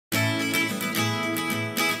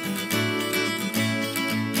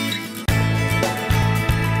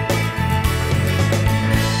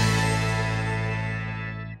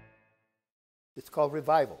called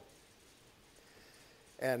revival.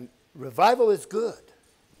 And revival is good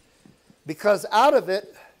because out of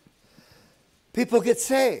it, people get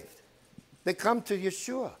saved. They come to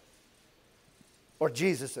Yeshua or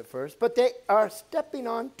Jesus at first, but they are stepping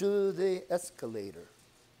onto the escalator.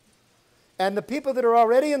 And the people that are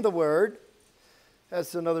already in the Word,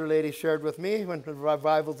 as another lady shared with me, when the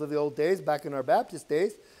revivals of the old days, back in our Baptist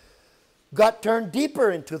days, got turned deeper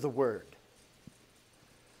into the Word.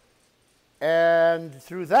 And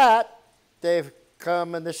through that, they've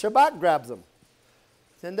come and the Shabbat grabs them.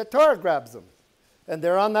 Then the Torah grabs them. And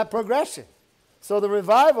they're on that progression. So the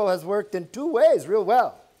revival has worked in two ways real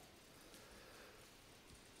well.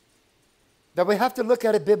 That we have to look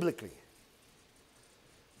at it biblically.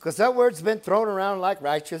 Because that word's been thrown around like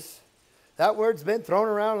righteous. That word's been thrown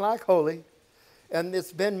around like holy. And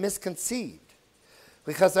it's been misconceived.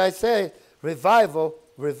 Because I say revival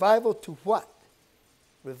to what?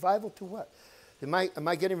 Revival to what? Am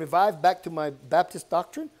I getting revived back to my Baptist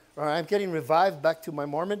doctrine? Or am I getting revived back to my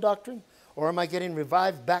Mormon doctrine? Or am I getting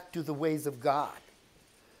revived back to the ways of God?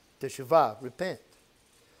 Teshuvah, repent.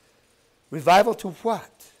 Revival to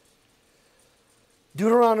what?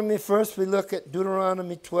 Deuteronomy first, we look at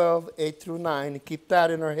Deuteronomy 12, 8 through 9, and keep that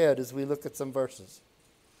in our head as we look at some verses.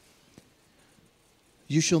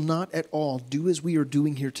 You shall not at all do as we are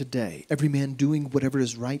doing here today, every man doing whatever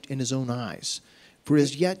is right in his own eyes. For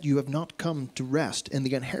as yet you have not come to rest in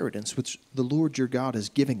the inheritance which the Lord your God is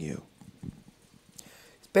giving you.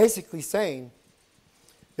 It's basically saying,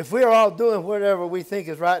 if we are all doing whatever we think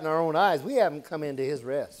is right in our own eyes, we haven't come into his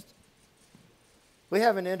rest. We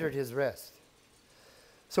haven't entered his rest.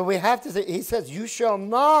 So we have to say, he says, you shall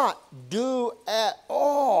not do at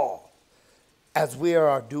all as we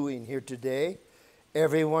are doing here today.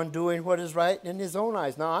 Everyone doing what is right in his own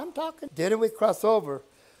eyes. Now I'm talking, didn't we cross over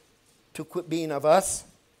to quit being of us?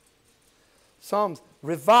 Psalms,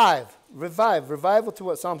 revival to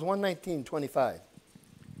what? Psalms 119:25.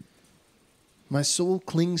 My soul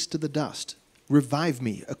clings to the dust. Revive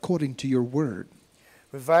me according to your word.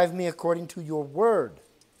 Revive me according to your word.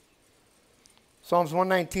 Psalms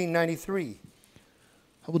 119:93.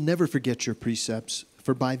 I will never forget your precepts,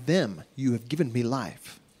 for by them you have given me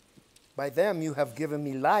life. By them you have given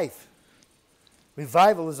me life.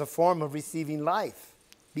 Revival is a form of receiving life,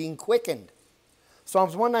 being quickened.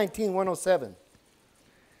 Psalms 119:107.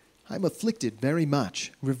 I am afflicted very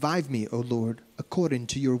much. Revive me, O Lord, according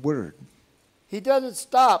to your word. He doesn't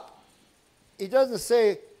stop. He doesn't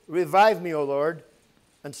say, revive me, O Lord,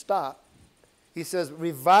 and stop. He says,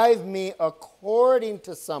 revive me according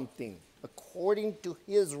to something, according to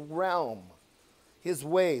his realm, his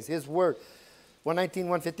ways, his word.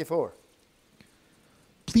 119:154.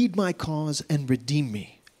 Plead my cause and redeem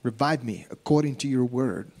me. Revive me according to your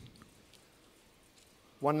word.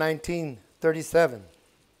 119:37.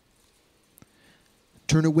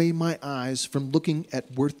 Turn away my eyes from looking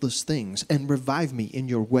at worthless things and revive me in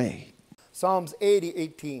your way. Psalms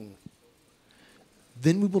 80:18.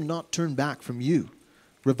 Then we will not turn back from you.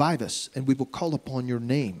 Revive us, and we will call upon your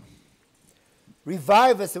name.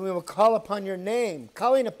 Revive us, and we will call upon your name.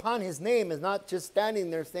 Calling upon his name is not just standing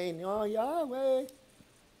there saying, oh, Yahweh.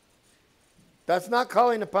 That's not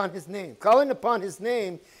calling upon his name. Calling upon his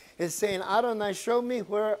name is saying, Adonai, show me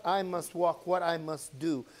where I must walk, what I must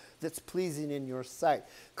do that's pleasing in your sight.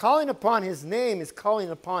 Calling upon his name is calling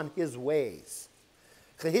upon his ways.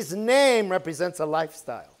 His name represents a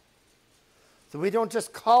lifestyle. So we don't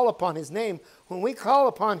just call upon his name. When we call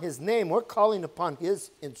upon his name, we're calling upon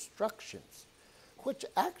his instructions, which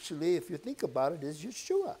actually, if you think about it, is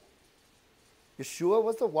Yeshua. Yeshua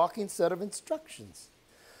was the walking set of instructions.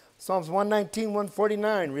 Psalms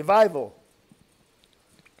 119:149, revival.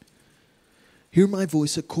 Hear my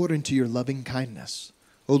voice according to your loving kindness.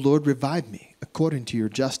 O Lord, revive me according to your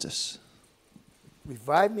justice.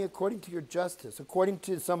 Revive me according to your justice. According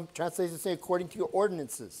to, some translations say, according to your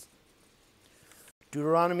ordinances.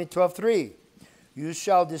 Deuteronomy 12:3. You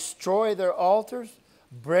shall destroy their altars,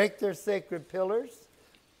 break their sacred pillars.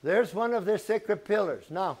 There's one of their sacred pillars.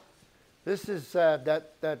 Now, this is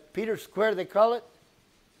that Peter Square, they call it,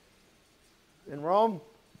 in Rome.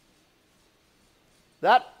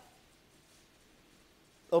 That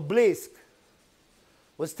obelisk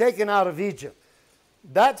was taken out of Egypt.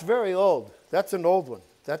 That's very old. That's an old one.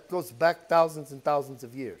 That goes back thousands and thousands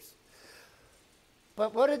of years.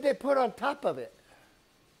 But what did they put on top of it?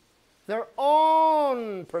 Their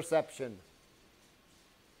own perception.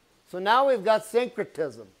 So now we've got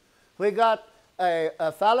syncretism. We got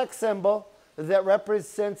a phallic symbol that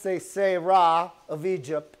represents a Serah of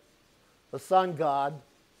Egypt, the sun god,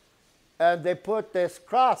 and they put this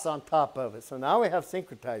cross on top of it. So now we have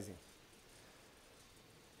syncretizing.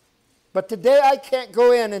 But today I can't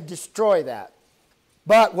go in and destroy that.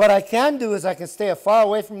 But what I can do is I can stay as far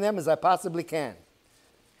away from them as I possibly can.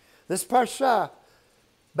 This parsha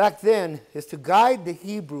back then is to guide the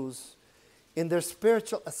Hebrews in their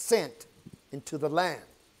spiritual ascent into the land.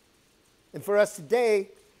 And for us today,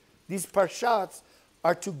 these parshats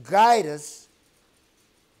are to guide us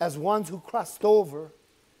as ones who crossed over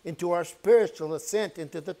into our spiritual ascent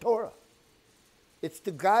into the Torah. It's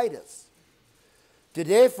to guide us.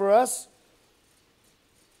 Today for us,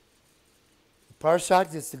 the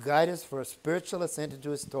parshat is to guide us for a spiritual ascent into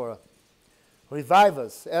His Torah. Revive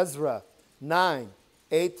us, Ezra 9,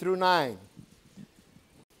 8 through 9.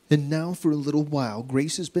 And now for a little while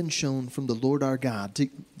grace has been shown from the Lord our God to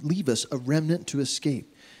leave us a remnant to escape,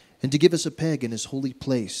 and to give us a peg in His holy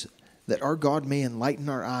place, that our God may enlighten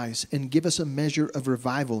our eyes and give us a measure of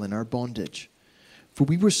revival in our bondage. For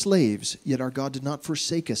we were slaves, yet our God did not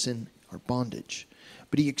forsake us in our bondage,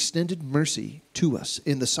 but He extended mercy to us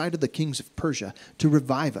in the sight of the kings of Persia, to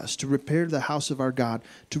revive us, to repair the house of our God,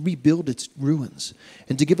 to rebuild its ruins,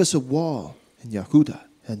 and to give us a wall in Yehuda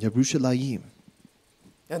and Jerusalem.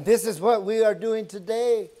 And this is what we are doing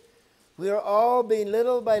today. We are all being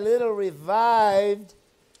little by little revived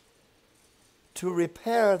to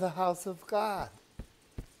repair the house of God.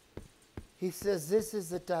 He says this is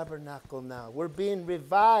the tabernacle now. We're being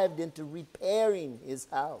revived into repairing His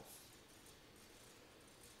house.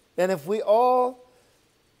 And if we all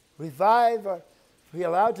revive, or if we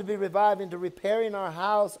allowed to be revived into repairing our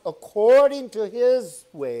house according to His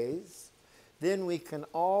ways, then we can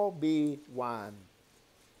all be one.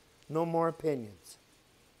 No more opinions.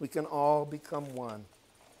 We can all become one.